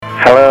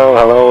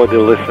hello, dear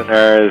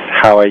listeners.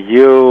 How are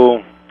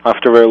you?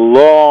 After a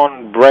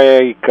long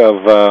break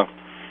of the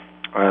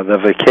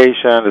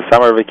vacation, the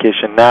summer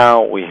vacation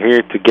now, we're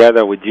here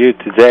together with you.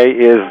 Today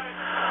is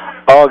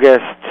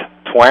August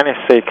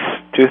 26,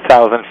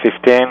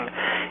 2015,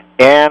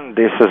 and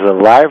this is a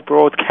live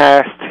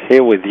broadcast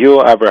here with you,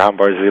 Avraham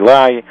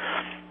Brazilay,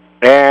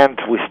 and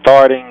we're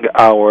starting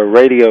our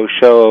radio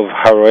show of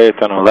Haroet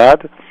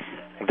Anolad.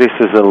 This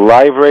is a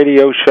live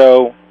radio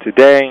show.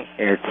 Today,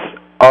 it's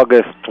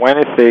August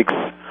 26,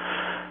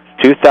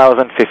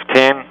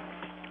 2015,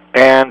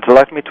 and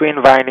let me to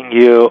inviting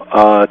you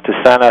to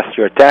send us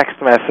your text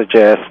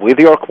messages with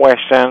your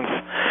questions.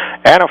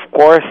 And of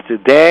course,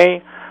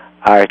 today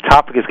our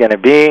topic is going to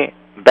be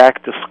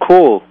back to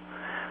school.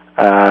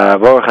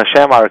 Baruch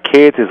Hashem, our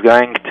kids is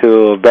going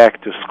to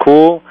back to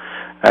school.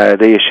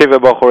 The Yeshiva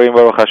Bochurim,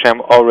 Baruch Hashem,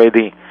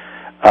 already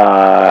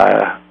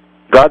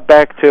got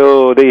back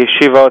to the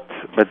yeshivot,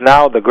 but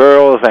now the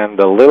girls and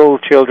the little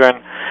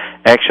children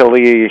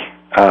actually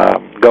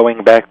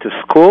going back to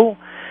school,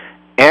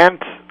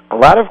 and a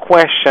lot of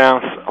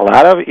questions, a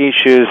lot of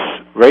issues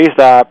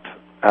raised up,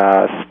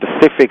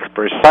 specifics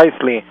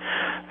precisely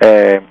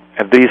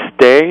these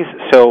days.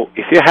 So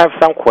if you have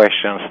some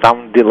questions,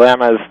 some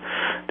dilemmas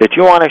that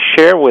you want to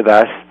share with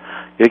us,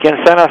 you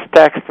can send us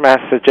text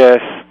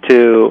messages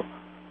to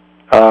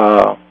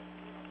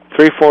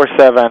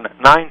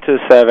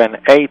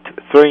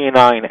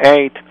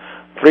 347-927-8398,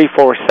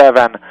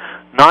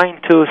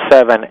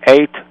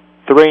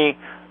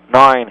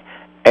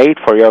 347-927-8398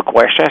 for your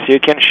questions. You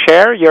can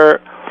share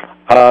your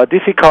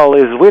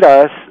difficulties with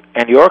us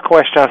and your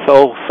questions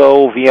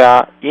also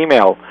via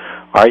email.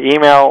 Our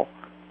email,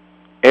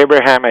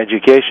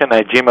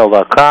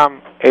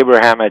 abrahameducation@gmail.com,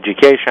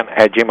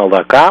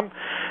 abrahameducation@gmail.com,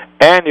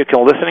 and you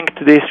can listen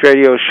to this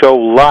radio show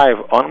live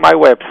on my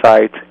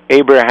website,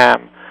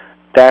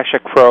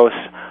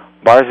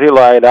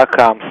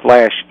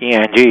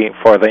 Avraham-Barzilai.com/ENG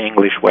for the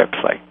English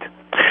website.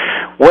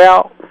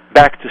 Well,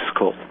 back to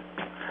school.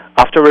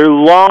 After a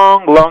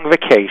long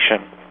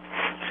vacation,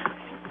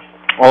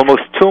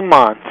 almost 2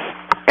 months,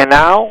 and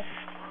now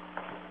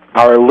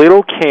our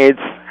little kids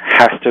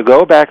has to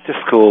go back to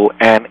school,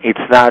 and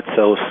it's not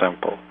so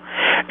simple.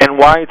 And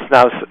why it's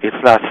not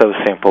so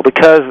simple?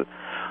 Because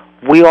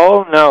we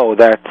all know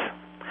that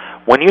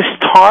when you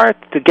start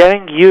to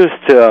getting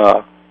used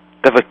to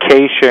the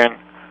vacation,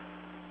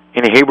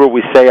 in Hebrew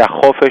we say a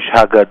chofesh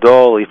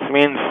hagadol, it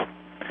means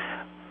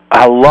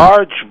a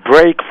large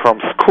break from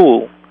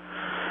school.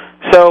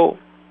 So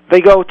they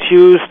go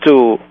used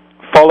to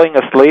falling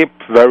asleep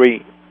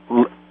very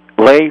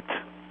late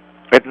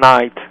at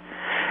night,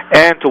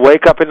 and to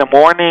wake up in the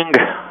morning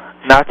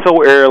not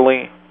so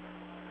early.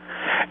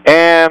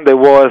 And they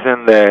was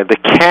in the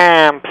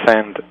camps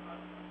and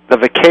the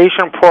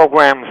vacation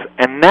programs,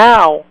 and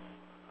now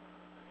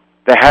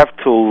they have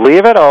to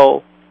leave it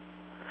all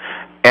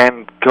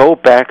and go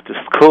back to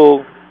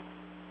school,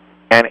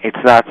 and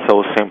it's not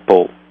so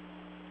simple.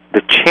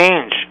 The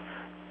change,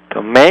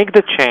 to make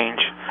the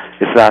change,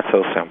 is not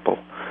so simple.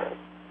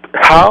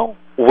 How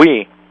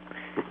we,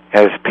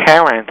 as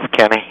parents,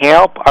 can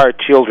help our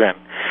children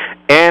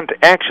and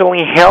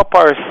actually help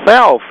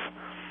ourselves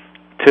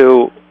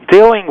to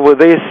dealing with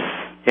this,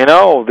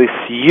 this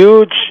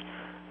huge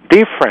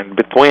difference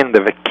between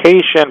the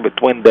vacation,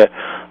 between the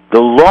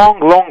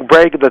long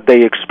break that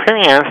they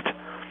experienced,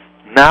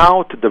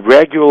 now to the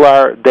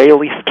regular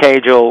daily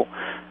schedule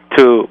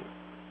to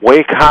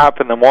wake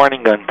up in the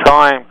morning on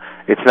time.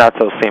 It's not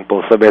so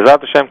simple. So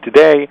Be'ezrat Hashem,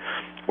 today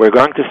we're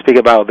going to speak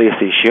about this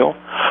issue.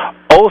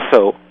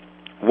 Also,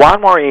 one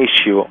more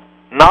issue,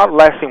 not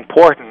less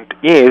important,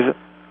 is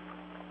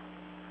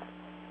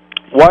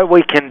what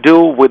we can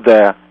do with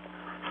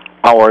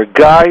our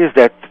guys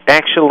that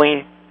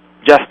actually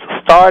just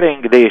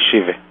starting the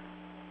yeshiva.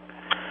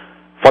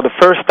 For the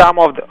first time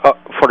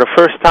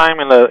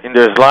in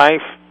their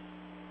life,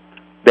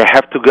 they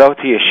have to go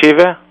to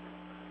yeshiva,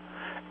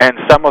 and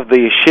some of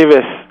the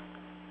yeshivas,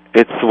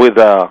 it's with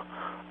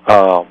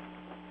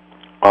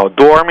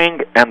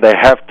dorming, and they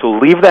have to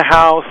leave the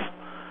house.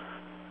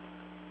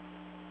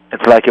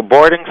 It's like a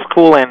boarding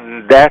school,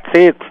 and that's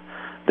it.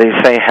 They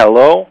say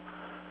hello,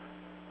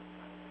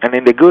 and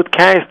in the good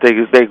case,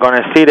 they're going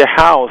to see the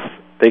house.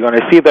 They're going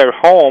to see their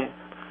home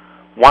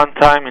one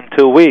time in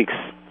 2 weeks.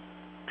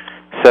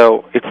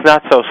 So it's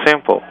not so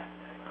simple.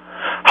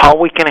 How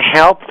we can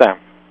help them?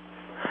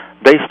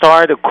 They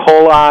start to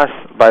call us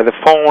by the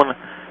phone,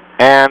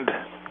 and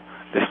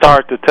they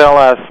start to tell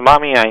us,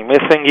 "Mommy, I'm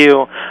missing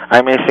you.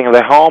 I'm missing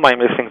the home. I'm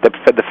missing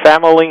the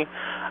family.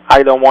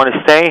 I don't want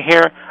to stay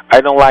here.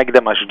 I don't like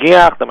the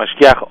mashgiach. The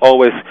mashgiach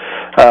always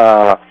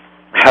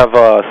have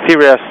a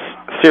serious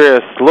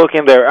look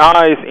in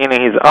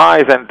his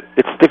eyes, and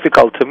it's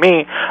difficult to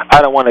me.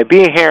 I don't want to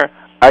be here.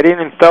 I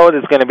didn't thought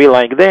it's going to be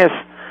like this."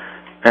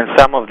 And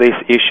some of these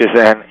issues,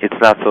 and it's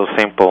not so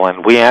simple.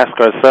 And we ask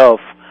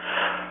ourselves,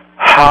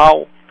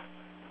 how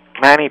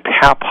many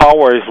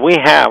powers we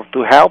have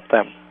to help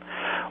them?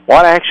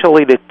 What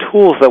actually the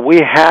tools that we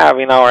have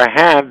in our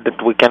hand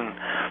that we can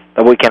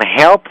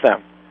help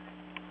them?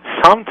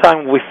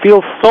 sometimes we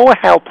feel so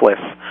helpless.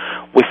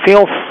 We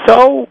feel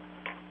so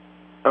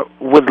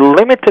with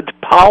limited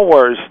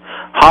powers.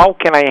 How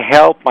can I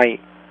help my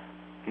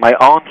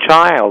own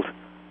child?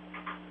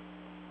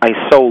 I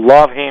so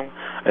love him.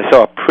 I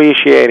so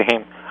appreciate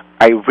him.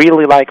 I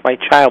really like my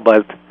child,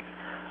 but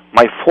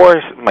my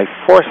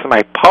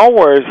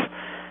powers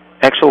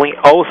actually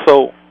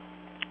also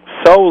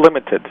so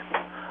limited.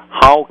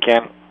 How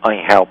can I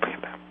help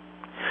him?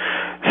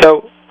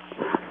 So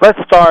let's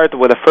start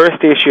with the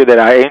first issue that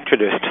I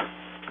introduced.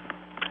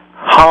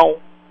 How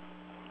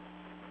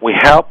we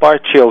help our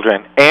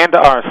children and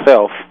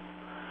ourselves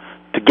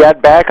to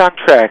get back on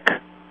track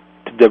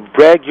to the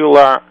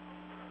regular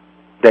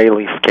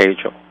daily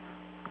schedule.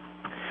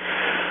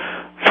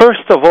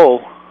 First of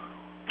all,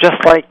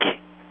 just like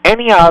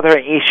any other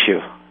issue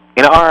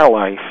in our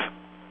life,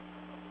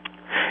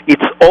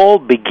 it's all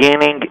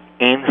beginning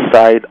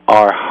inside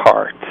our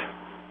heart.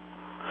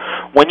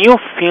 When you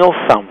feel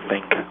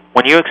something,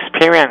 when you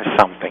experience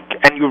something,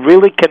 and you're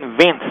really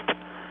convinced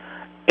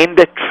in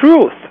the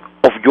truth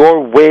of your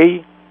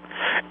way,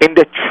 in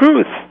the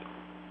truth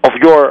of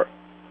your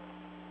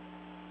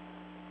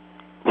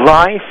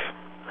life,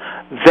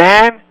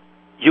 then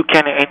you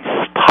can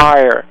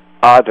inspire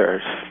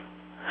others.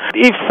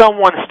 If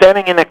someone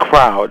standing in a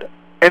crowd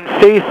and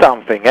says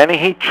something and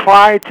he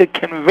tried to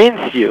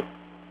convince you,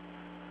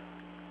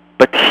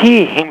 but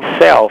he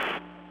himself,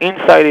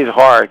 inside his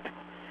heart,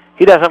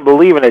 he doesn't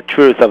believe in the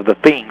truth of the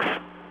things,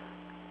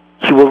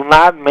 he will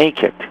not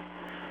make it.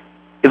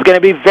 It's going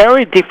to be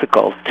very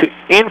difficult to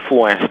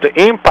influence, to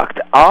impact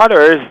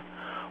others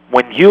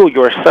when you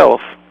yourself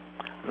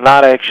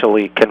not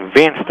actually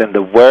convinced in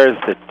the words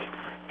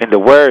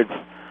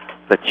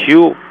that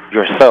you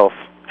yourself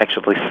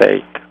actually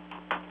say.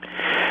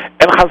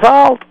 And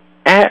Chazal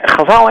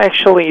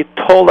actually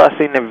told us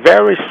in a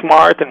very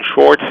smart and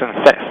short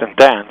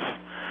sentence.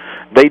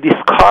 They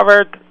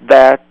discovered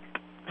that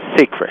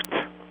secret.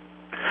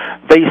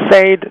 They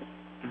said,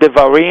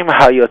 "Devarim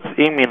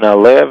hayotzim min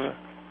halev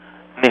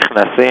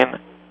nichnasin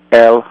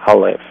el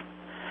halev."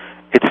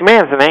 It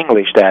means in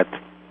English that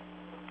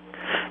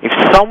if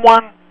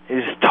someone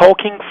is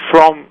talking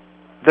from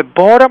the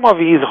bottom of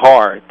his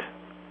heart,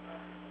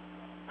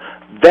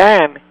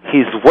 then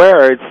his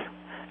words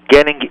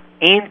getting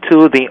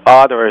into the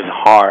other's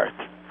heart.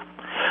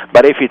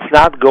 But if it's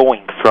not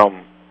going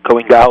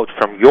out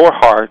from your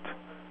heart,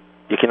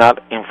 you cannot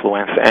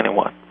influence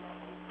anyone.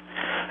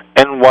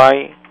 And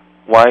why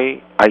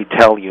I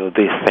tell you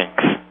these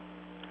things?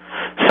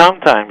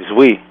 Sometimes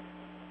we,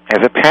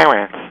 as a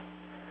parent,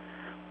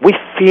 we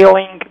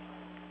feeling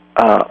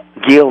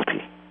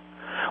guilty.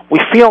 We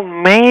feel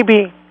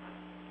maybe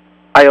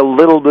I'm a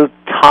little bit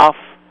tough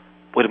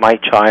with my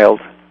child.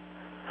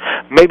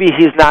 Maybe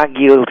he's not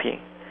guilty.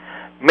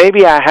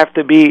 Maybe I have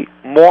to be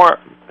more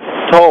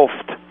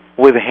soft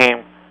with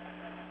him.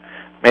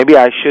 Maybe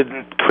I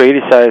shouldn't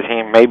criticize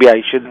him. Maybe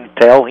I shouldn't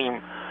tell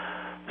him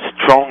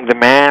strong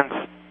demands.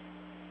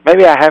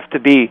 Maybe I have to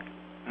be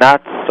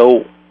not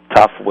so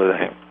tough with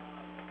him.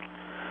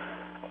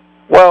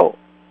 Well,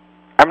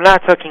 I'm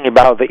not talking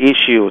about the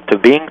issue to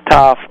being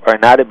tough or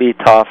not to be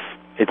tough.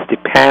 It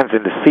depends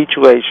on the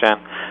situation.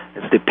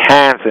 It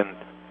depends on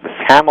the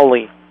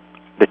family,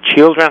 the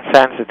children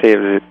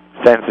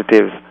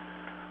sensitives.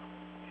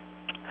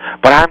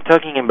 But I'm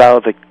talking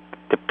about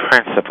the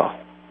principle.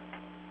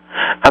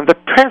 And the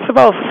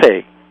principles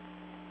say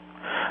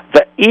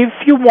that if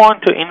you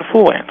want to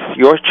influence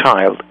your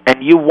child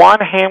and you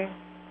want him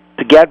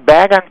to get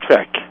back on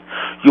track,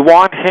 you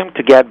want him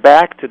to get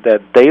back to the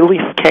daily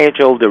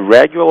schedule, the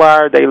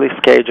regular daily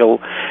schedule,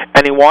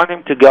 and you want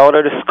him to go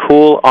to the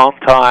school on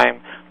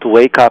time, to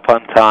wake up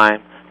on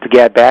time, to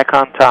get back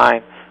on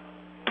time,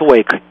 to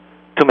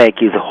make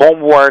his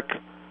homework.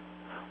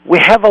 We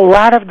have a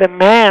lot of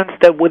demands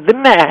that we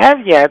didn't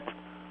have yet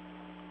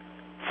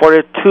for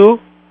the 2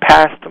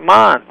 past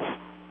months.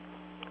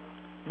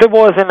 There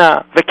wasn't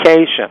a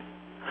vacation.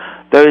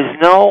 There is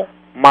no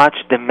much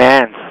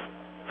demands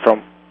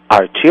from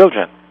our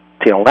children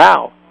till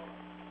now.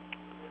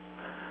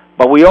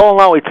 But we all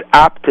know it's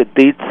up to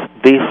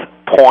this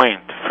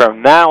point.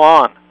 From now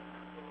on,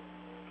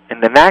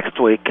 in the next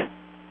week,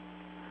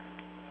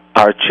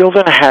 our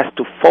children has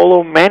to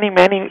follow many,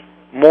 many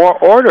more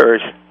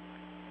orders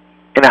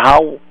in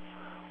how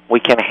we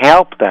can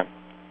help them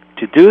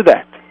to do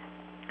that.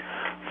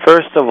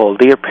 First of all,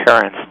 dear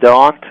parents,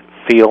 don't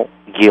feel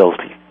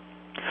guilty.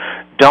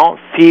 Don't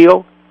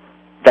feel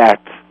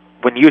that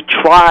when you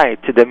try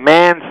to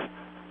demand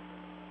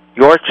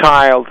your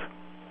child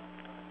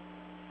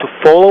to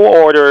follow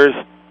orders,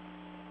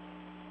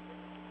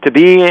 to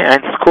be in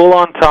school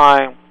on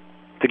time,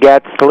 to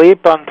get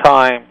sleep on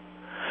time,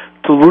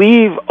 to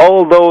leave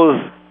all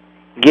those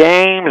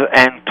games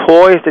and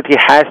toys that he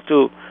has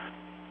to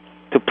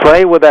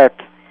play with that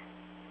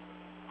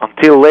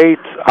until late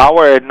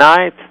hour at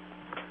night.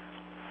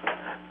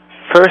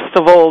 First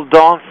of all,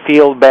 don't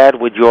feel bad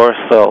with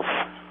yourself.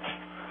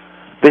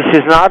 This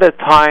is not a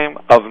time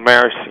of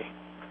mercy.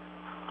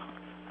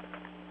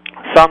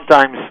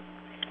 Sometimes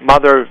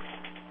mother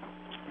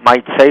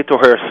might say to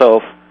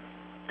herself,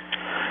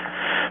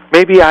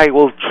 maybe I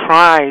will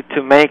try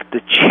to make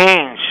the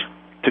change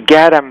to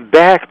get them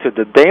back to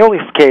the daily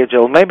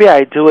schedule. Maybe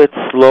I do it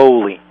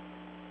slowly,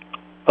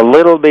 a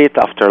little bit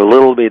after a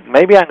little bit.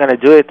 Maybe I'm going to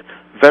do it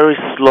very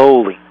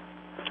slowly.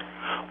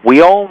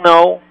 We all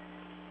know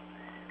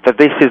that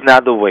this is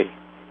not the way.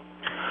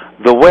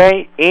 The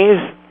way is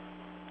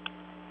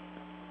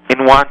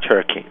in one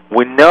turkey.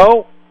 We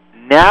know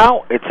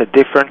now it's a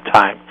different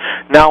time.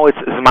 Now it's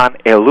Zman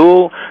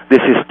Elul. This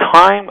is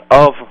time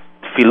of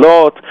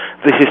tefillot.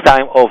 This is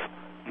time of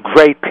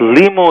great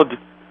limud,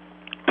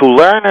 to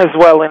learn as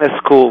well in a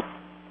school.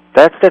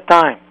 That's the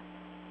time.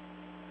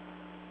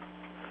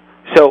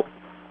 So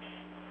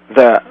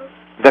the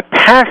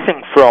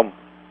passing from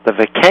the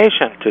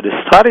vacation to the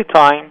study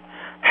time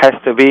has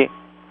to be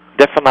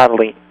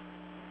definitely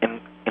in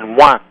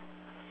one.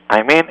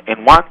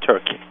 In one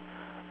turkey.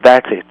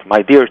 That's it.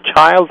 My dear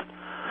child,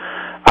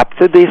 up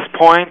to this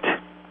point,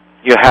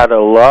 you had a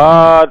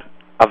lot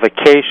of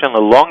vacation, a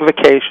long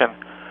vacation.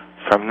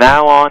 From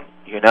now on,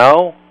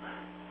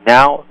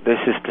 now this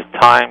is the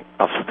time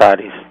of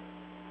studies.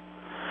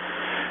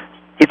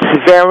 It's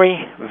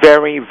very,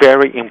 very,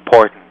 very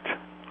important.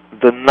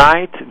 The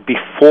night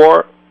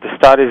before the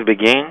studies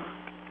begin,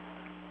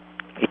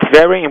 it's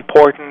very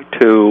important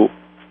to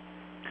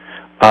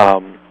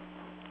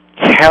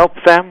help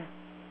them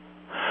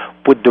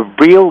with the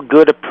real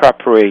good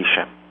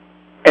preparation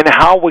and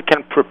how we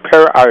can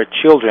prepare our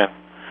children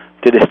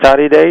to the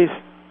study days.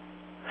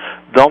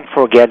 Don't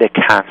forget the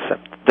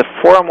concept. The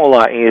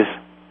formula is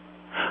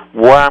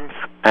warmth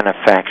and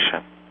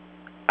affection.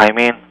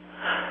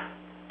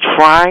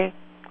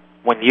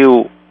 When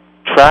you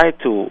try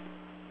to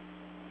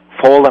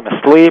fall them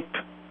asleep,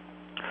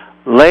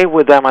 lay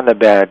with them on the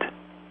bed,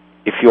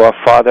 if you are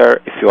a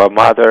father, if you are a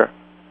mother,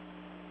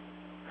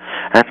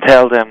 and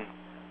tell them,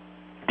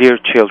 dear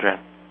children,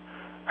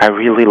 I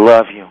really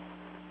love you.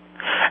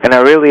 And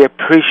I really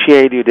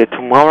appreciate you that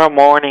tomorrow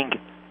morning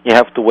you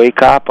have to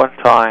wake up on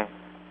time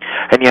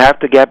and you have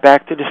to get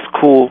back to the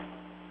school.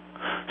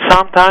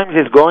 Sometimes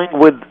it's going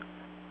with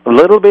a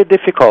little bit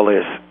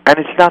difficulties and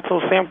it's not so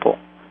simple.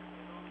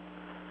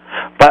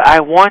 But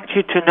I want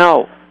you to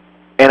know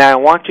and I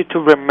want you to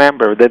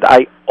remember that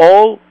I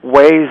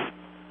always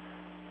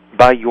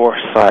by your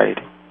side.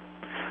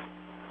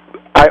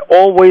 I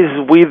always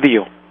with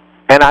you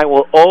and I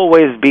will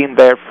always be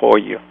there for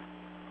you.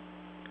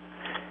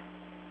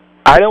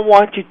 I don't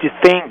want you to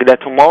think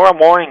that tomorrow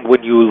morning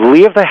when you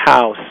leave the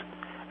house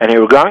and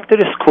you're going to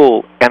the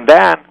school and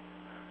then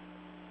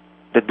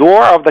the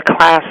door of the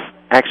class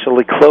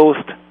actually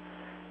closed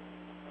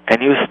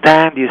and you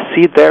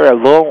sit there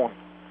alone.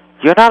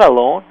 You're not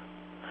alone.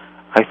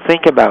 I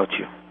think about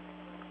you.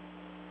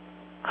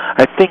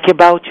 I think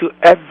about you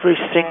every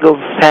single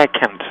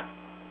second.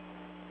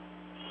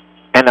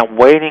 And I'm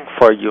waiting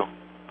for you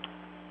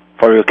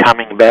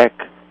coming back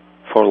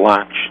for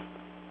lunch.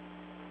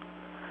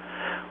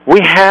 We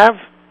have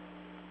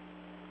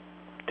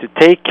to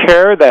take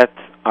care that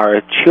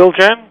our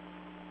children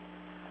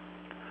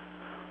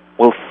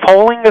will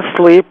falling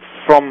asleep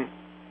from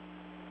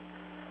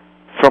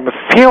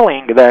a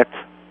feeling that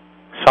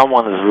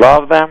someone has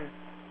loved them,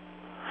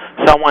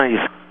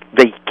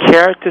 they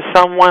care to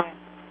someone,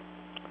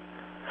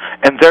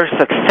 and their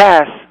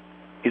success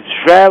is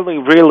really,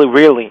 really,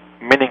 really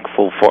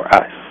meaningful for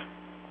us.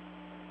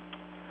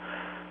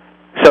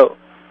 So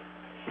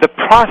the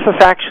process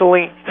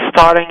actually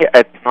starting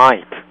at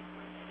night.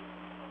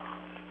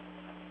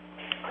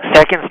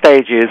 Second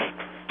stage is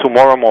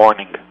tomorrow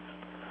morning.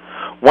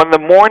 When the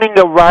morning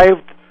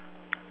arrived,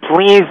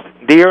 please,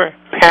 dear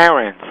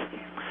parents,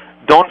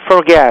 don't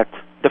forget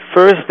the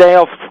first day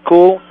of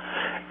school.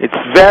 It's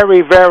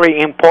very, very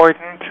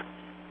important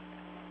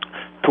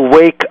to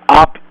wake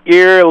up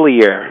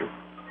earlier,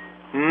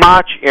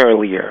 much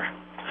earlier,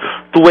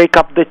 to wake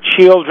up the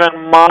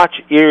children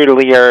much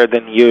earlier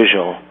than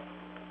usual.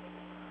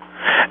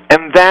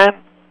 And then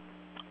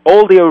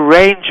all the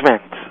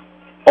arrangements,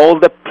 all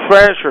the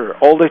pressure,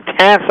 all the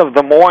tense of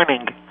the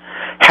morning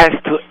has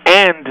to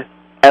end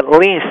at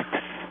least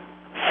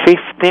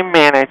 15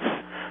 minutes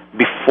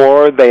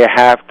before they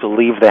have to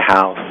leave the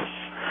house.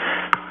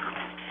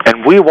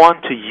 And we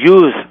want to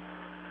use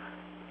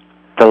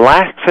the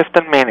last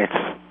 15 minutes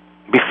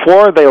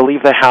before they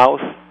leave the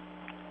house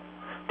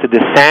to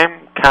the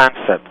same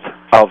concept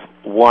of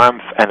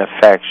warmth and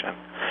affection.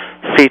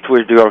 Sit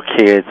with your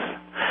kids.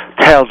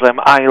 Tell them,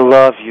 I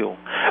love you.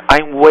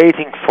 I'm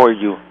waiting for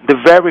you. The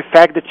very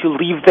fact that you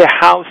leave the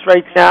house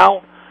right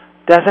now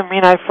doesn't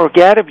mean I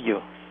forget of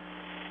you.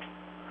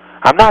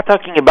 I'm not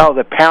talking about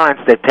the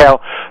parents that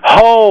tell,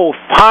 oh,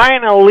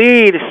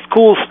 finally the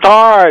school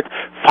starts.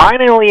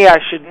 Finally I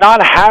should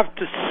not have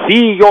to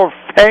see your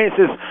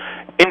faces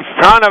in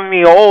front of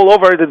me all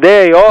over the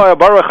day. Oh,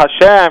 Baruch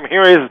Hashem,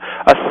 here is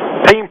a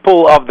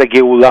sample of the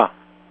Geulah.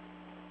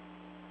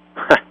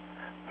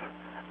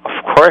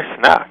 Of course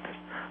not.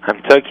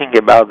 I'm talking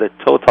about the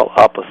total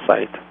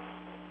opposite.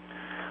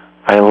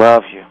 I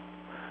love you.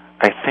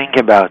 I think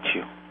about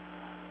you.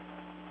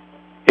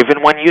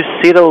 Even when you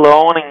sit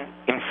alone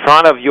in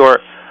front of your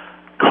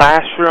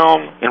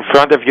classroom, in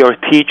front of your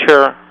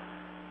teacher,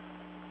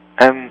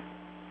 and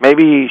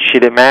maybe she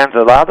demands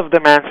a lot of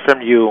demands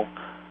from you,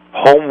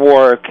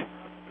 homework,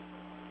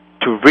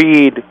 to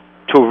read,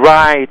 to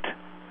write.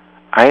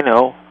 I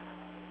know.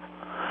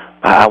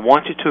 But I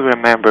want you to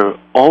remember,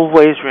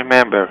 always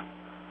remember,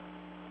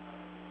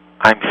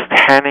 I'm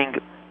standing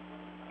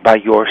by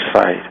your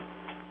side.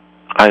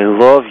 I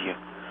love you.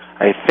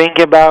 I think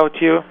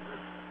about you.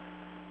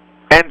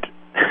 And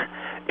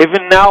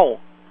even now,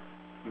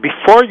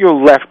 before you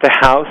left the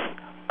house,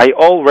 I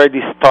already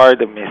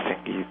started missing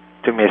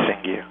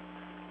you.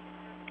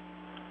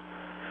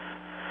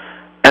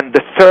 And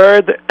the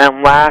third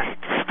and last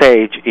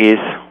stage is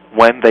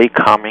when they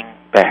coming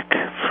back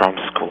from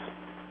school.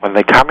 When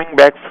they coming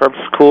back from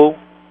school,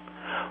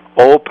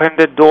 open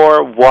the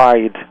door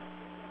wide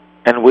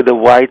and with a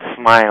wide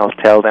smile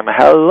tell them,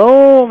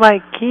 "Hello, my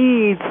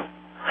kids.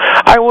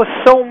 I was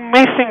so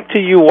missing to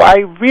you. I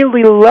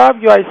really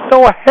love you. I'm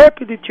so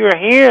happy that you're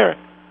here."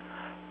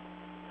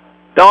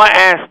 Don't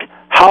ask,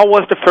 "How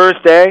was the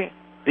first day?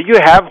 Did you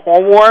have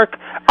homework?"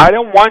 I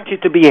don't want you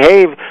to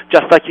behave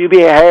just like you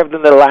behaved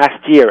in the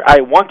last year.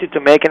 I want you to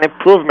make an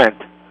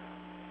improvement.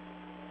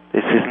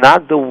 This is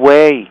not the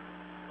way.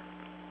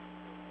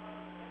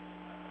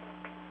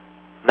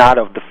 Not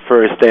of the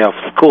first day of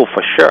school,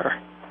 for sure.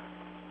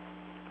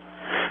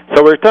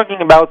 So we're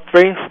talking about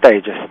 3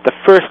 stages. The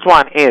first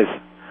one is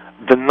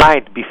the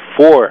night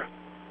before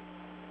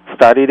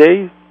study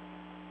day.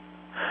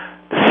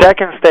 The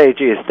second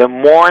stage is the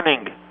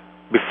morning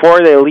before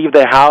they leave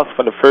the house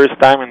for the first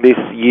time in this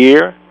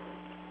year.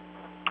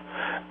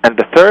 And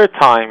the third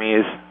time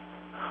is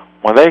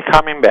when they're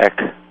coming back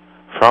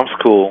from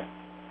school.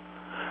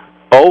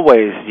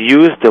 Always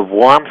use the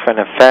warmth and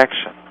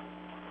affection.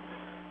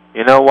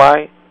 You know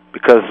why?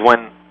 Because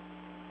when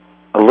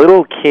a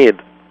little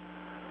kid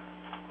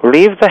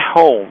leaves the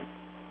home,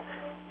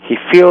 he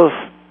feels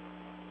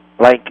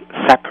like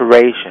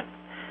separation.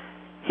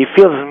 He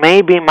feels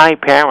maybe my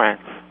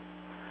parents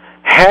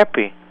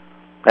happy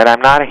that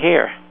I'm not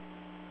here.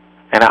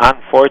 And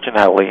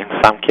unfortunately, in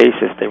some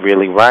cases, they're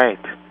really right.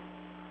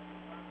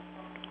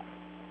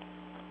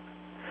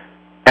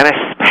 And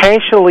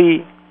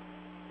especially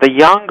the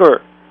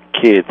younger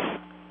kids,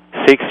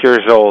 6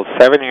 years old,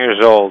 7 years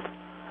old,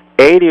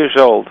 8 years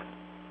old,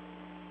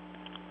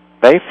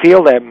 they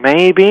feel that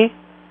maybe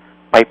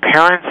my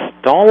parents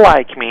don't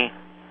like me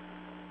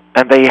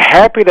and they're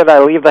happy that I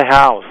leave the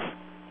house.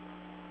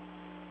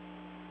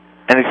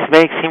 And it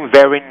makes him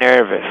very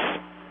nervous.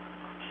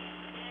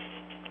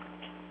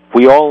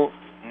 We all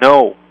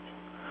know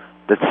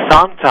that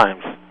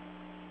sometimes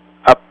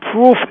a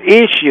proof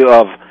issue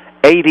of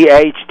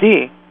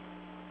ADHD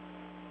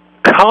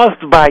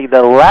caused by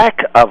the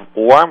lack of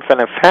warmth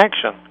and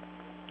affection.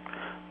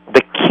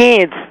 The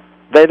kids,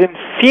 they didn't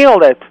feel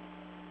that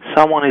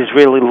someone is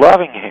really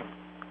loving him.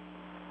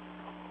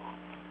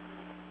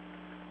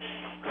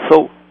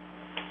 So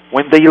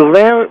when they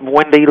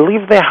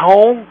leave their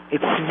home,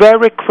 it's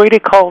very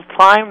critical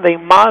time. They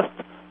must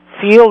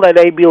feel that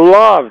they be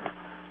loved.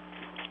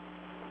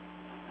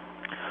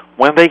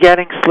 When they're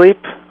getting sleep,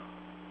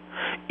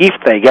 if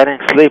they're getting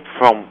sleep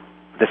from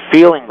the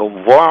feeling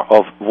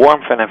of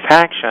warmth and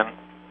affection,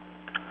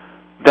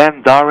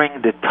 then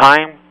during the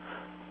time,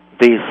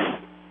 this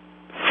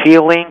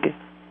feeling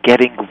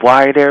getting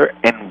wider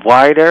and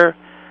wider,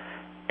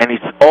 and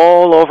it's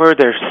all over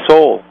their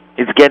soul.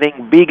 It's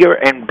getting bigger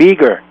and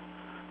bigger.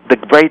 The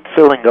great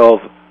feeling of,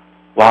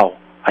 wow,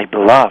 I'm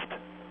beloved.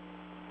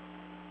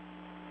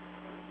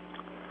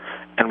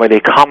 And when they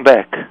come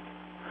back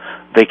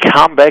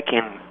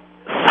in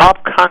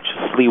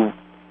subconsciously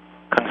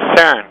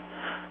concerned.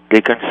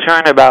 They're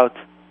concerned about,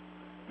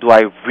 do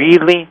I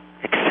really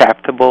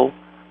acceptable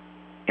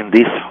in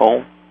this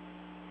home?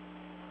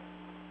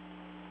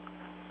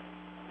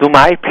 Do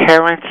my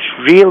parents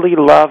really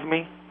love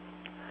me?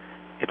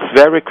 It's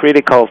very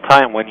critical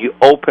time when you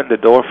open the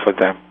door for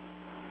them.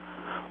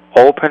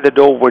 Open the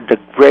door with a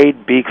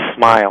great big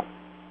smile.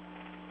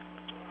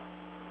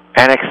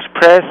 And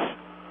express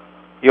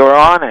you're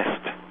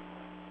honest.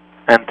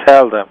 And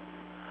tell them,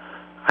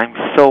 I'm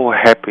so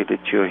happy that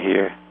you're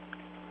here.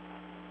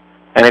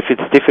 And if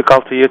it's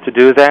difficult to you to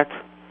do that,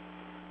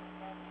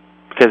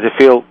 because you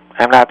feel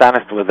I'm not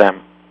honest with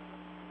them,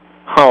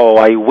 oh,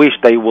 I wish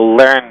they will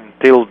learn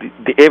till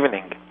the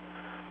evening.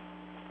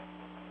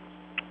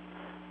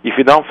 If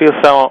you don't feel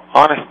so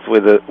honest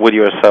with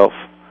yourself,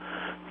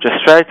 just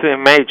try to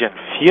imagine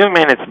few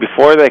minutes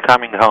before they're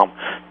coming home.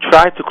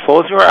 Try to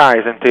close your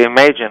eyes and to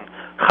imagine,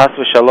 chas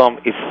v'shalom,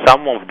 if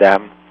some of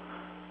them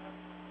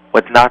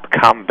would not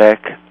come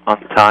back on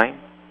time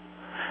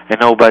and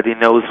nobody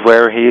knows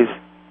where he is,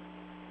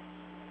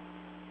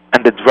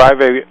 and the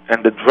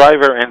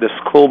driver in the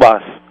school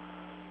bus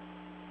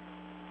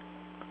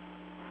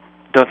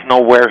don't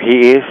know where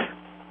he is.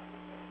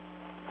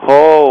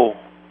 Oh,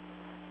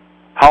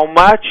 how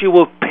much you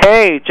will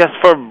pay just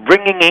for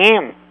bringing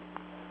him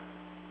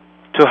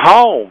to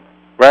home,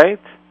 right?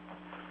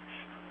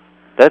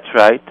 That's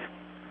right.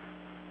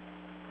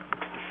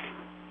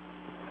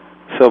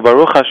 So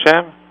Baruch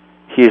Hashem,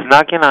 He is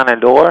knocking on a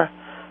door,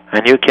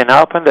 and you can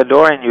open the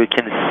door and you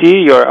can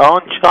see your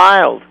own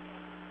child.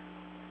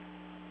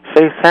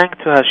 Say thank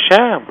to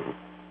Hashem.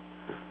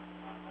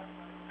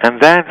 And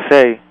then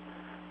say,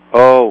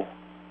 oh,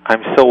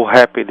 I'm so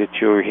happy that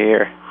you're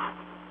here.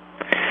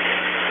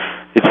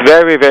 It's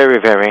very, very,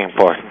 very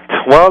important.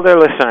 Well, dear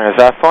listeners,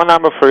 our phone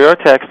number for your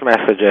text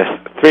messages,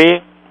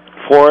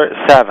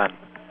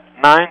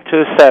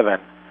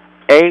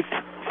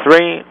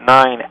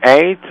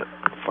 347-927-8398.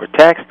 For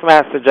text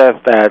messages,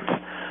 that's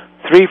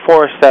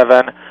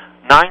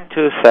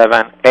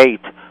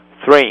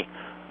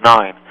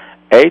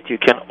 347-927-8398. You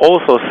can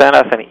also send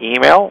us an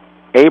email,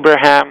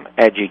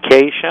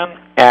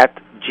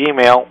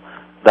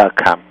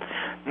 abrahameducation@gmail.com.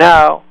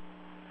 Now,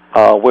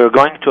 we're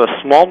going to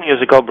a small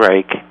musical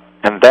break,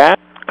 and then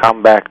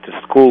come back to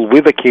school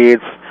with the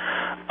kids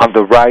on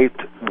the right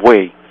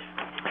way.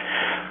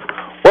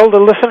 Well, the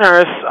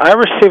listeners, I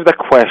received a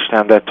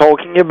question. They're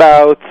talking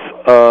about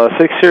a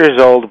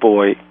 6-year-old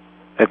boy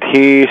that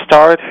he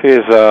started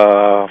his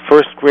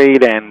first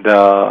grade, and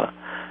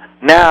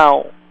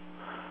now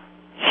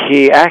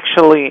he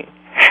actually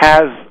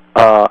has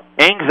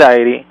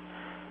anxiety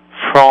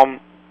from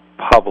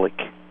public,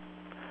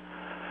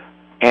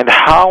 and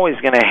how he's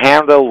going to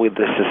handle with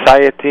the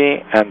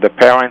society, and the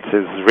parents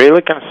is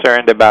really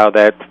concerned about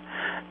that,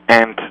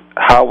 and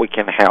how we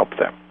can help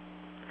them.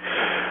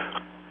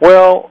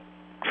 Well,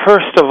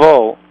 first of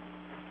all,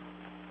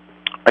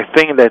 I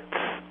think that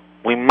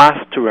we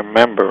must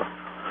remember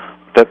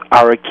that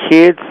our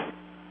kids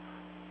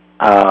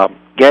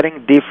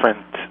getting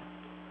different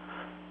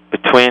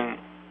between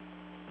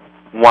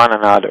one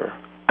another.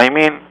 I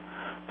mean,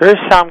 there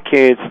are some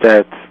kids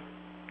that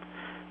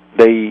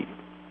they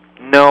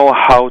know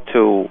how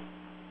to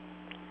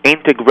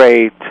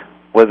integrate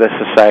with the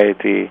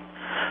society.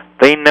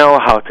 They know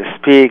how to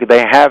speak.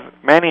 They have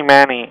many,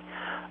 many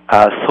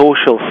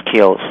social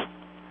skills.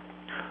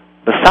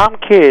 But some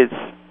kids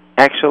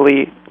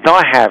actually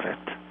don't have it.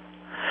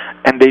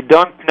 And they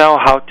don't know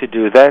how to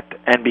do that.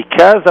 And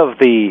because of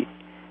the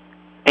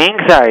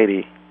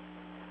anxiety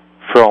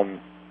from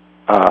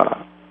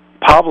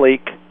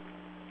public,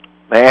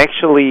 they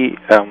actually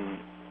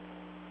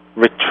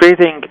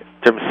retreating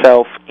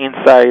themselves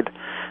inside,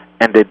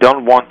 and they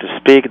don't want to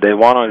speak. They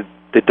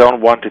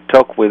don't want to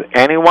talk with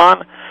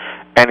anyone,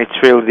 and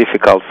it's really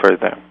difficult for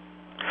them.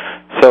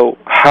 So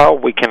how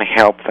we can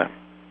help them?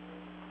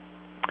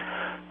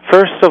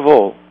 First of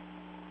all,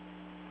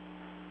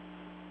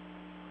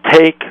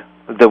 take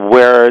the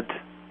word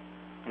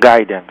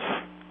guidance.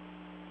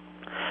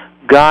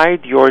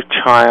 Guide your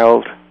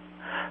child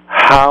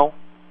how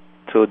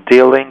to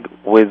dealing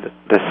with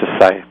the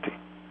society.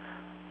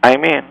 I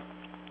mean,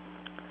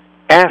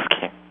 ask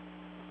him,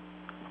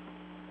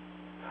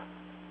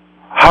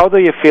 how do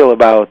you feel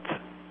about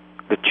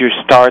that you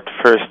start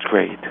first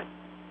grade?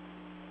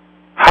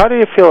 How do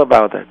you feel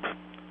about it?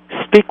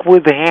 Speak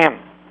with him.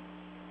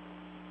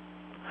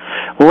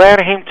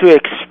 Let him to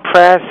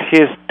express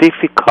his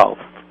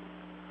difficulty.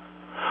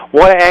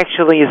 What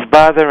actually is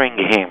bothering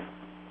him?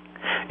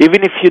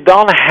 Even if you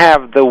don't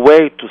have the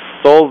way to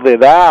solve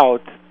it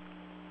out,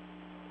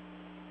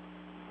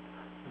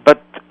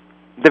 but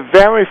the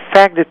very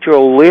fact that you're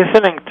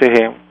listening to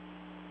him,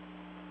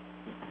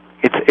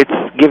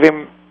 it's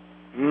giving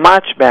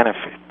much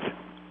benefit.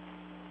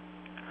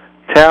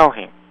 Tell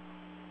him.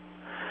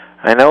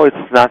 I know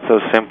it's not so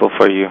simple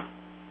for you.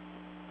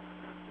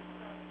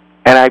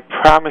 And I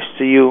promise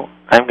to you,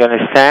 I'm going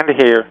to stand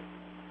here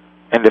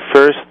in the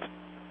first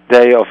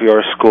day of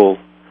your school,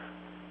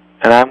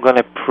 and I'm going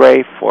to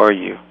pray for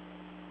you.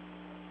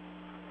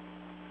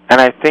 And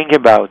I think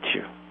about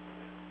you.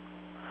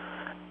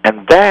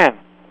 And then,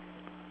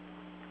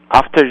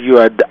 after you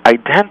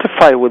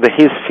identify with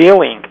his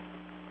feeling,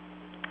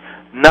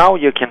 now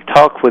you can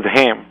talk with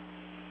him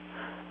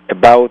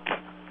about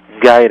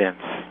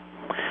guidance.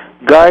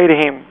 Guide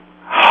him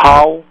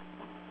how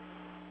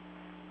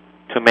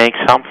to make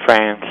some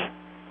friends.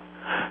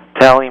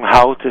 Tell him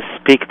how to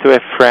speak to a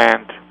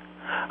friend,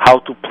 how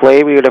to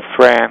play with a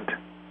friend.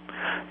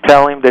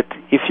 Tell him that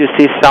if you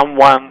see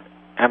someone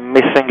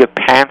missing a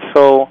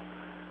pencil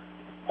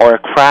or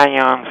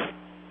crayons,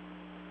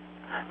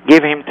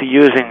 give him to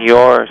use in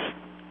yours.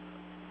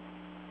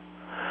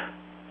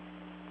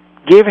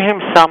 Give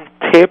him some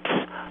tips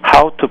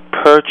how to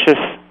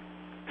purchase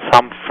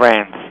some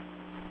friends.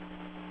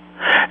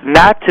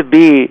 Not to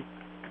be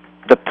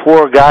the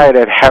poor guy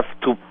that have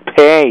to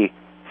pay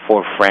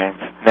for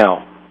friends.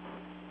 No.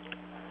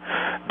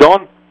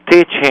 Don't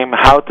teach him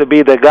how to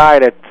be the guy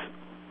that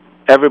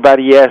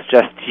everybody else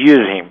just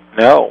use him.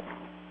 No.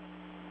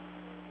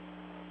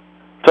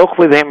 Talk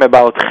with him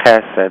about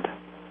chesed,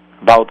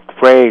 about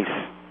grace,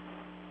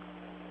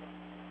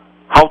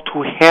 how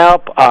to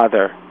help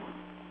others.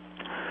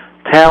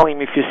 Tell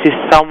him if you see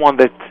someone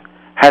that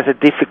has a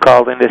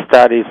difficulty in the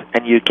studies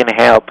and you can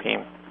help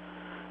him,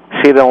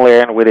 sit and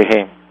learn with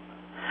him.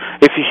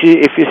 If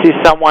you see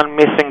someone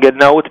missing a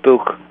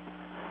notebook,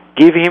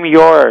 give him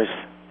yours.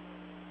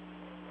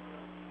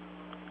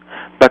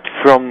 But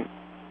from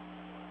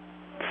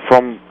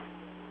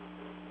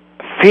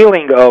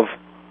feeling of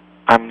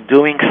I'm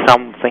doing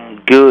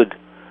something good,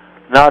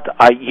 not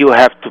you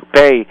have to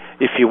pay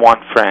if you want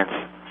friends.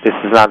 This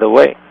is not the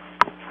way.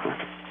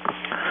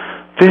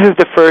 This is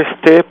the first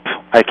tip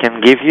I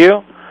can give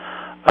you.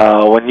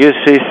 When you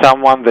see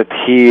someone that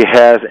he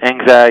has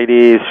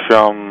anxieties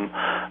from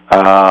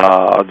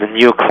the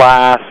new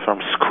class, from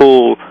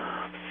school,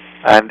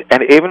 and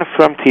even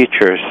from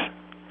teachers,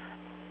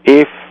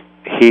 if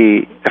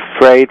he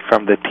afraid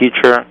from the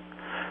teacher,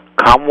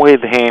 come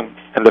with him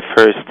in the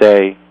first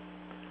day.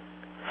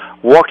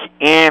 Walk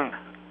in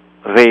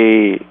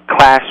the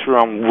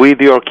classroom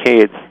with your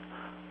kids.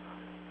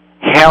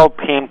 Help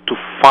him to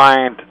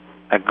find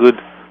a good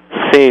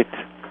seat.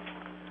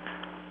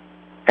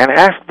 And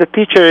ask the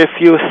teacher if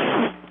you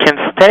can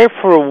stay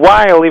for a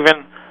while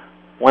even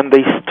when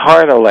they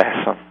start a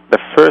lesson, the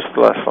first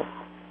lesson.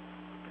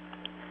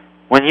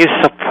 When you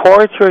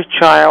support your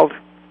child,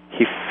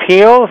 he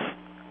feels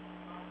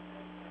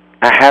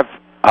I have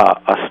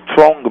a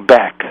strong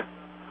back.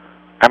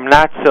 I'm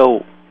not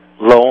so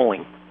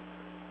lonely.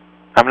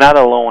 I'm not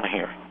alone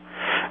here.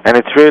 And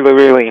it's really,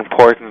 really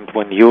important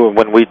when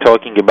we're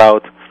talking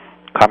about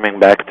coming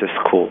back to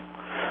school.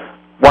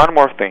 One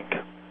more thing.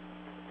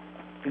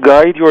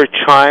 Guide your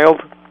child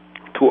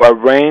to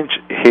arrange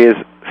his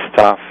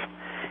stuff,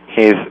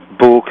 his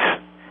books,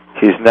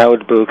 his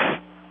notebooks,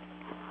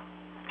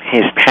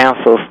 his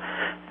pencils.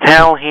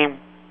 Tell him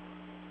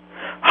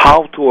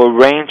how to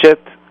arrange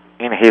it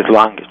in his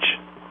language.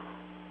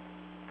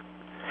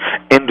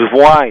 And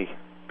why?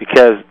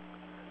 Because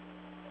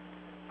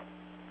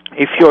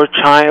if your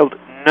child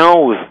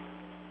knows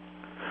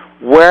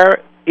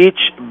where each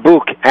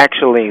book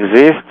actually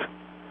exists,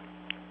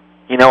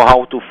 you know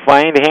how to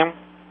find him,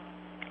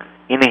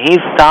 in his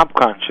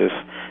subconscious,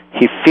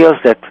 he feels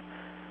that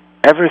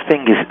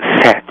everything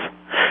is set.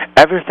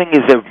 Everything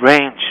is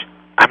arranged.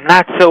 I'm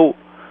not so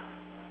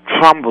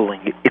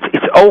trembling.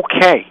 It's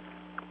okay.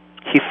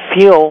 He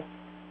feels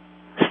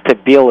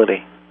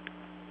stability.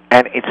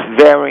 And it's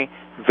very,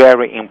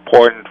 very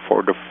important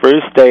for the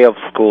first day of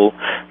school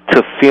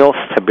to feel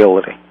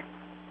stability.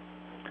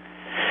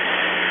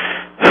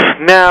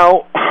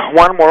 Now,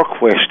 one more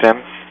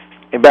question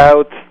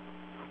about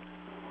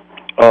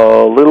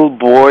a little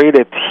boy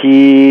that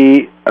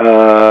he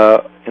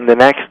in the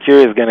next year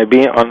is going to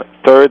be on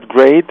 3rd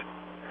grade,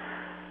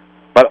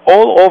 but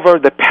all over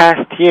the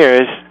past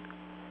years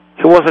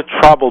he was a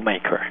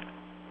troublemaker,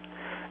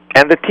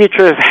 and the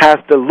teachers has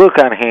to look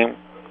at him.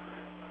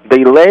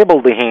 They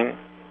labeled him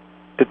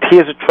that he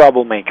is a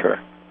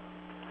troublemaker,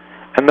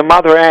 and the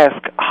mother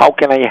asked, how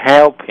can I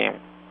help him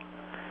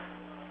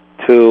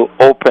to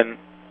open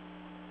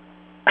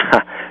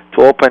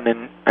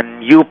a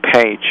new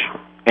page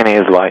in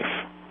his life?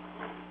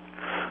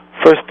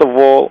 First of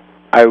all,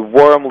 I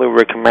warmly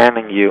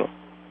recommend you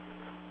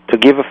to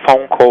give a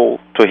phone call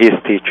to his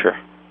teacher.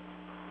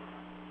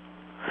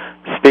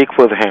 Speak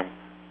with him.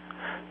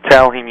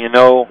 Tell him, you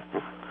know,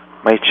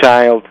 my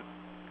child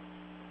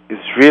is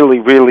really,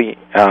 really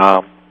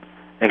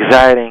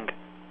exciting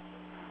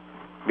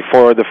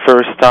before the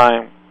first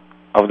time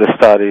of the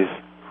studies.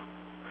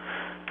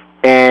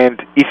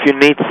 And if you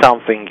need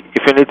something,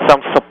 if you need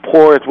some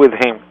support with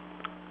him,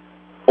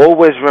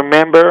 always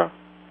remember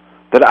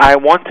that I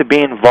want to be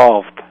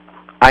involved.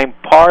 I'm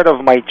part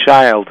of my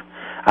child.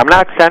 I'm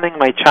not sending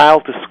my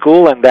child to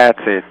school and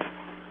that's it.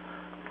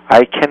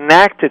 I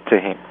connected to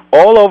him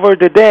all over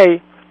the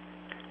day,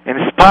 in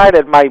spite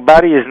that my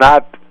body is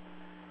not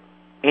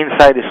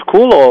inside the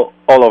school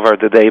all over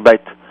the day,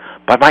 but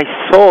my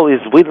soul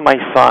is with my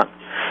son.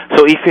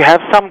 So if you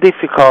have some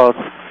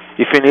difficulties,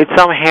 if you need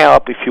some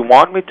help, if you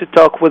want me to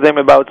talk with him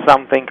about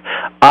something,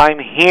 I'm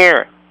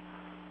here.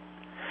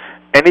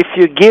 And if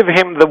you give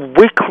him the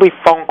weekly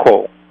phone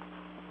call,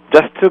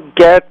 just to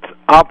get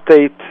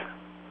update,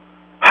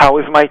 how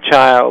is my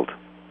child,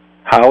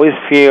 how he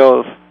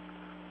feels,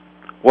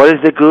 what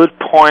is the good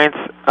points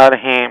at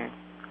him,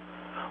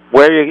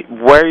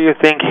 where you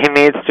think he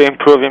needs to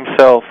improve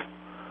himself.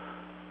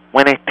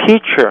 When a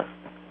teacher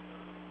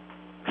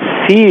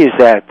sees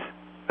that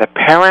the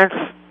parents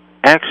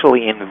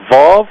actually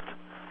involved,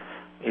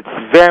 it's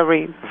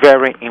very,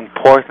 very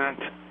important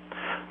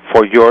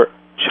for your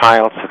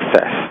child's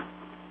success.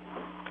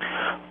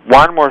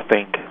 One more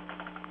thing.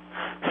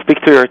 Speak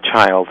to your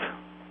child.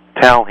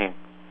 Tell him,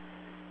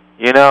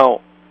 you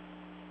know,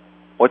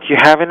 what you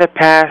have in the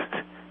past,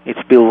 it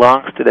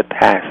belongs to the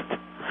past.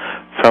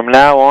 From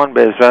now on,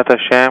 Be'ezrat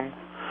Hashem,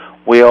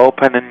 we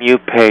open a new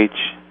page.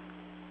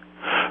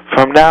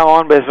 From now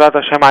on, Be'ezrat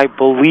Hashem, I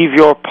believe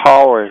your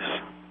powers.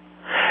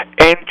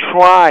 And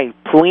try,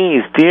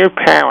 please, dear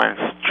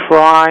parents,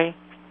 try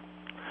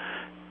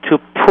to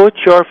put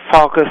your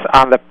focus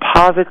on the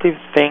positive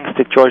things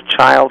that your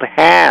child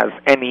has,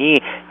 and he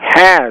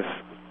has.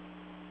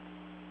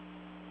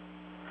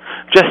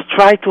 Just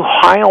try to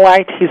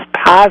highlight his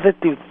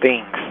positive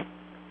things.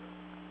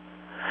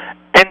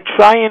 And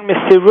try in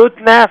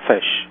Mesirut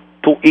Nefesh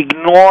to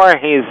ignore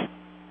his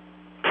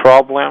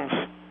problems,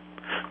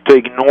 to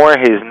ignore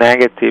his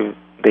negative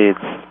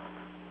deeds.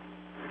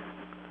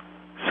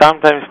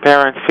 Sometimes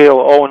parents feel,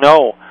 oh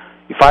no,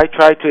 if I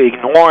try to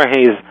ignore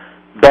his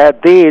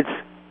bad deeds,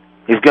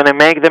 he's going to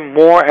make them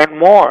more and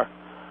more.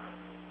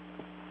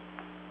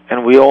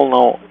 And we all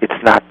know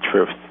it's not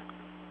truth.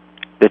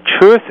 The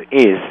truth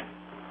is,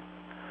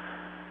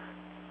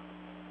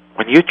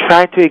 when you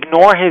try to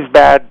ignore his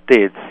bad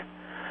deeds,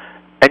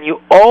 and you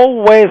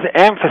always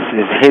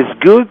emphasize his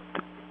good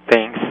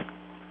things,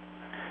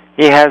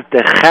 he has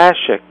the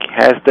cheshek,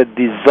 has the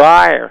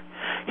desire,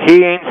 he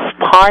is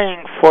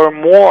inspiring for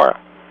more.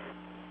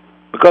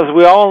 Because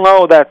we all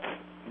know that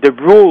the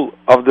rule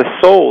of the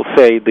soul,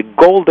 say, the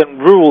golden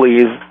rule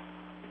is,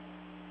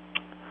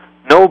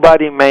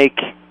 nobody make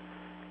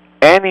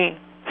any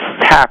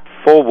step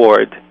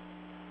forward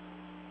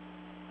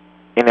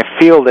in a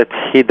field that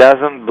he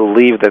doesn't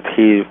believe that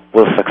he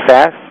will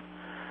success,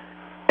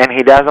 and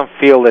he doesn't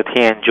feel that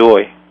he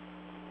enjoy.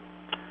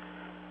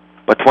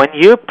 But when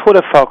you put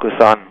a focus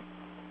on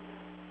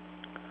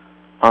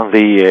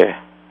the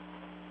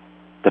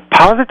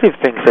positive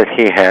things that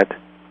he had,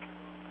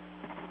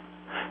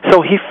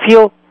 so he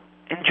feel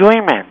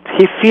enjoyment,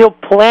 he feel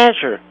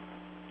pleasure.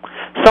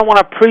 Someone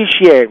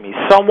appreciate me,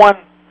 someone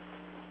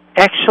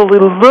actually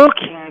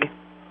looking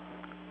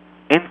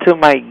into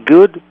my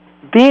good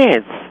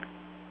deeds.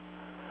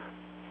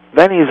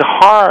 Then his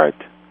heart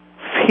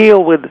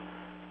filled with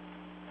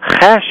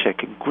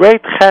cheshek,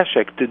 great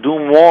cheshek to do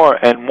more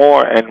and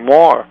more and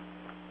more.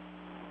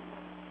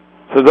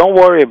 So don't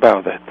worry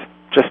about it.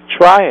 Just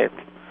try it.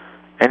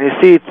 And you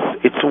see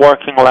it's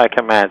working like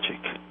a magic.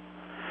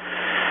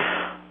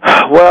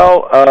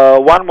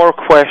 Well, one more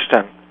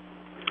question.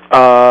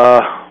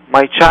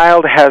 My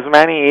child has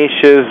many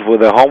issues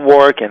with the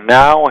homework, and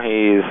now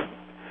he's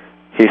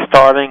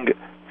starting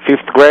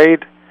 5th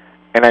grade,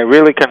 and I'm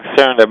really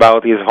concerned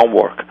about his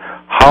homework.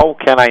 How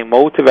can I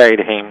motivate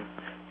him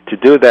to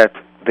do that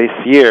this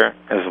year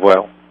as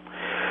well?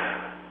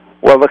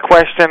 Well, the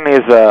question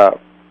is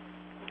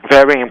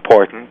very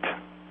important,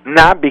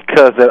 not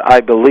because that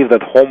I believe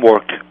that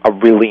homework are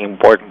really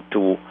important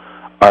to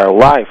our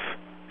life.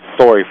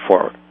 Sorry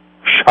for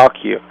shock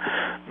you,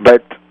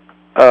 but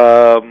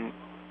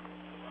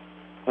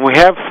we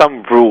have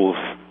some rules,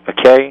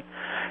 okay?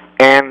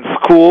 And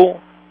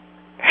school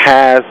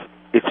has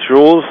its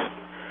rules,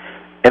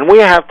 and we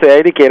have to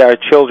educate our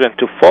children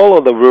to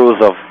follow the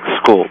rules of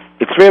school.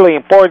 It's really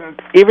important,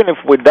 even if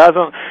we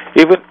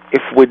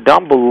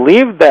don't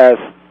believe that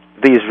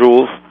these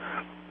rules,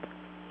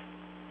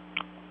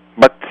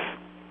 but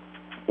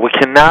we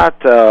cannot,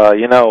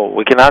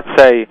 we cannot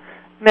say,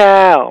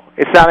 no,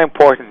 it's not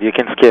important, you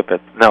can skip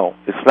it. No,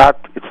 it's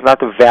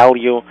not a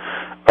value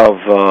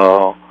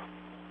of,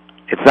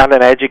 it's not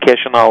an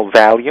educational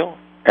value,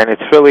 and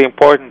it's really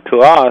important to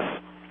us.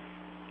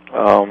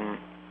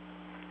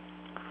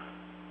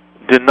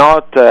 Do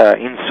not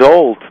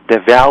insult the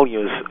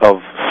values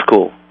of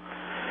school.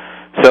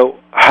 So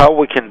how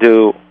we can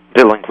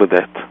dealing with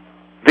it?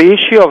 The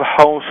issue of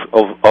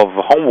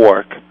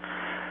homework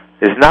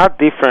is not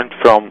different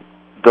from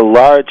the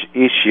large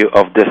issue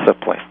of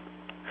discipline.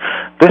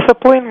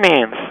 Discipline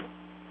means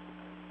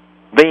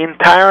the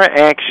entire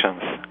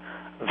actions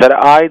that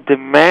I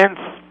demand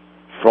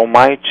from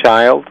my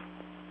child,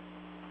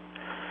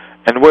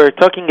 and we're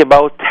talking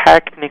about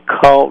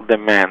technical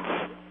demands.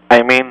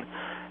 I mean,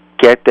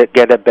 get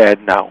a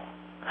bed now,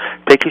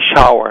 take a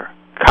shower,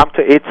 come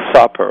to eat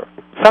supper,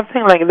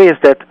 something like this,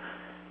 that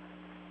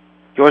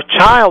your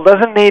child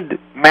doesn't need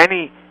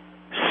many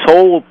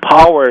soul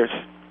powers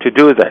to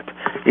do that.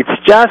 It's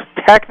just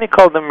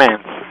technical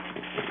demands.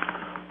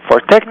 For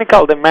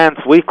technical demands,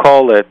 we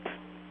call it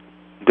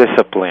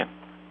discipline.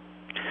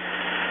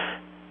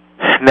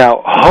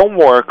 Now,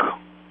 homework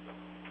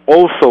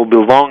also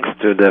belongs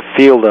to the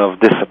field of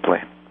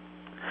discipline.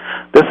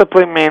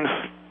 Discipline means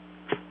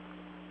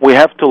we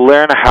have to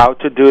learn how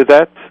to do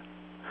that,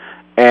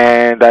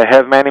 and I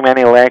have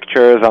many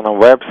lectures on a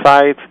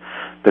website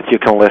that you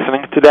can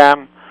listen to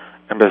them,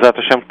 and B'ezrat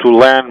Hashem, to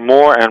learn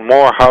more and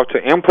more how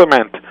to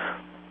implement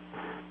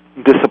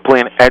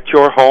discipline at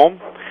your home,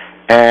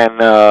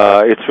 and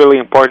it's really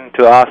important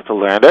to us to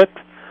learn it.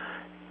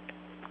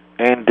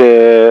 And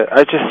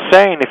I just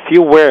say in a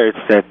few words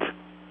that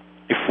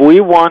if we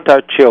want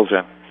our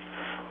children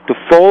to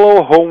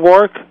follow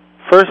homework,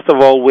 first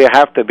of all, we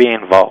have to be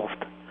involved.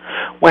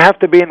 We have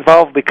to be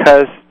involved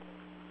because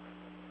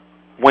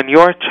when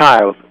you're a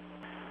child,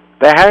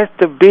 there has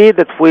to be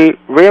that we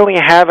really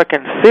have a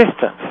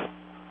consistency,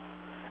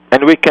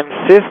 and we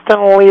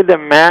consistently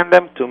demand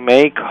them to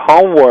make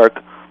homework.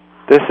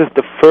 This is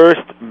the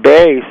first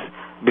base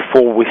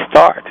before we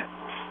start.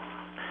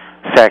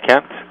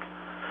 Second,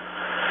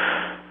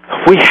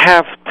 we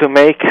have to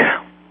make,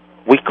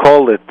 we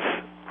call it,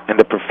 in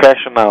the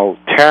professional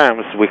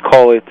terms, we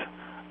call it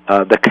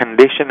the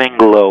conditioning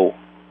law.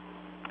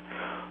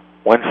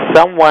 When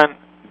someone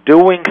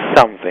doing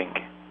something,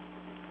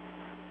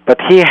 but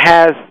he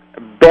has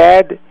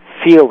bad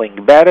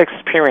feeling, bad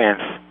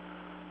experience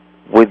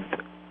with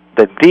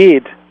the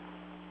deed,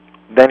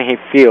 then he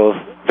feels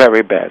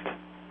very bad.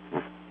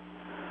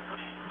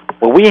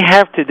 What we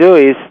have to do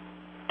is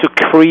to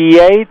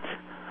create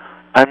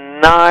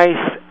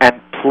nice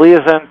and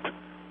pleasant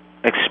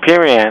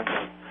experience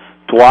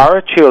to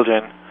our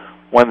children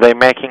when they're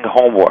making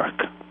homework.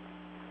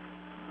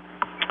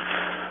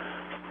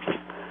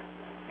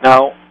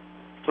 Now,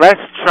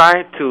 let's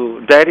try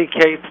to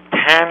dedicate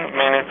 10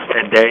 minutes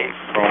a day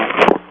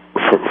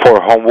for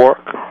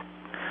homework.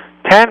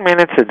 10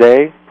 minutes a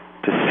day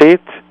to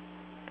sit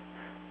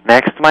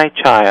next to my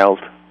child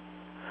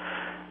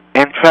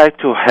and try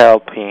to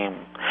help him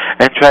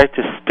and try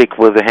to speak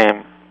with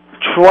him.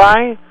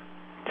 Try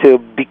to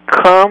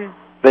become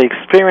the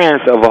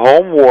experience of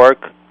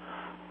homework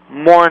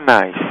more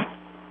nice.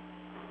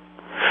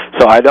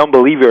 So I don't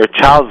believe your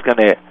child's going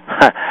to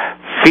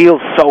feel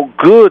so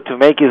good to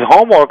make his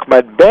homework,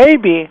 but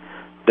maybe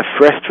the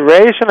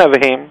frustration of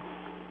him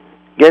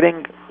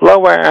getting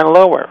lower and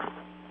lower.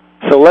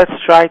 So let's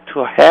try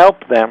to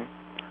help them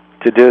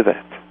to do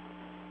that.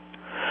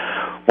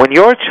 When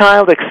your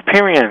child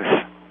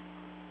experiences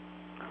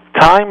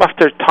time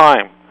after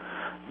time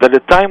that the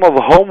time of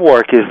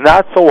homework is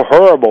not so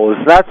horrible,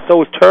 is not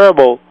so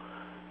terrible,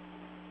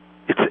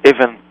 it's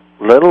even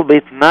a little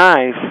bit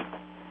nice,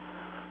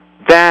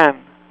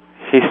 then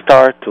he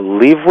starts to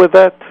live with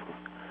it,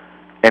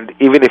 and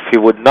even if he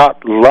would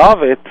not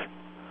love it,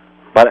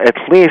 but at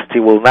least he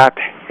will not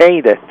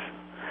hate it.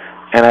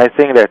 And I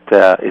think that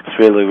it's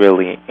really,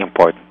 really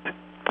important.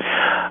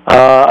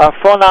 Our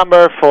phone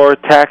number for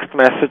text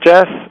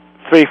messages,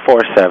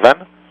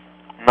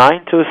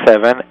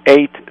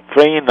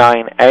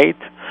 347-927-8398,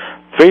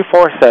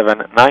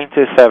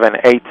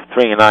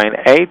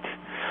 347-927-8398.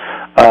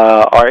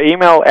 Our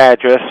email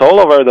address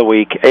all over the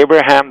week,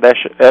 Avraham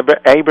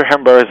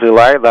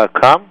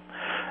Brazilay.com.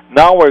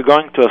 Now we're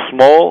going to a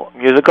small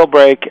musical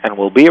break, and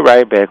we'll be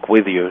right back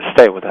with you.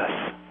 Stay with us.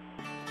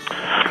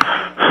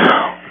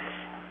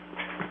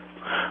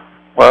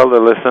 Well, the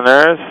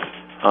listeners,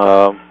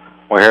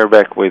 we're here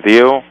back with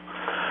you.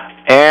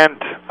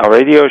 And our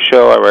radio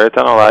show, Avraham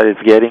Brazilay, is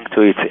getting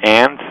to its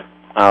end.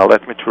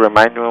 Let me to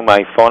remind you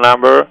my phone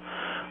number.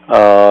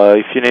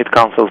 If you need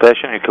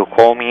consultation, you can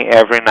call me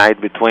every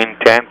night between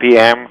 10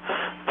 p.m.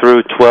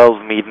 through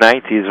 12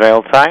 midnight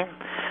Israel time.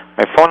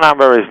 My phone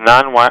number is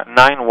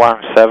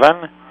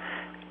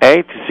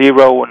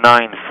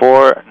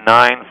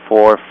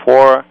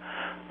 917-8094-944.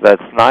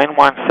 That's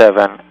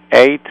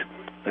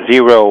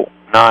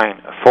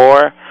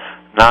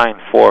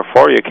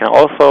 917-8094-944. You can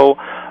also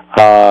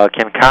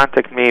can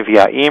contact me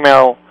via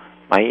email.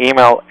 My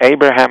email,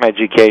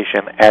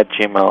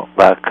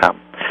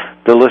 abrahamenducation@gmail.com.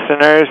 The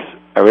listeners,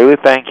 I really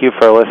thank you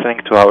for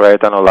listening to Avraham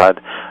Brazilay.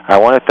 I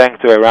want to thank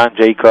to Eran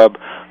Jacob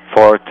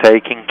for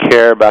taking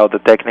care about the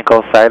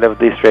technical side of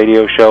this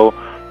radio show.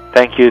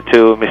 Thank you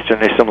to Mr.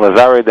 Nissim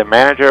Lazari, the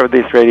manager of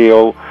this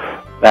radio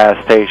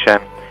station.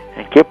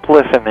 And keep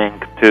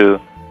listening to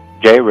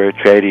J-Root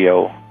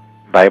Radio.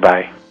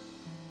 Bye-bye.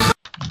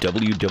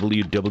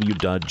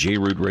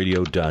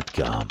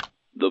 www.jrootradio.com,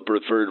 the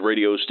preferred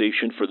radio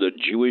station for the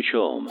Jewish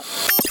home.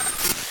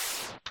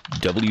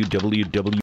 www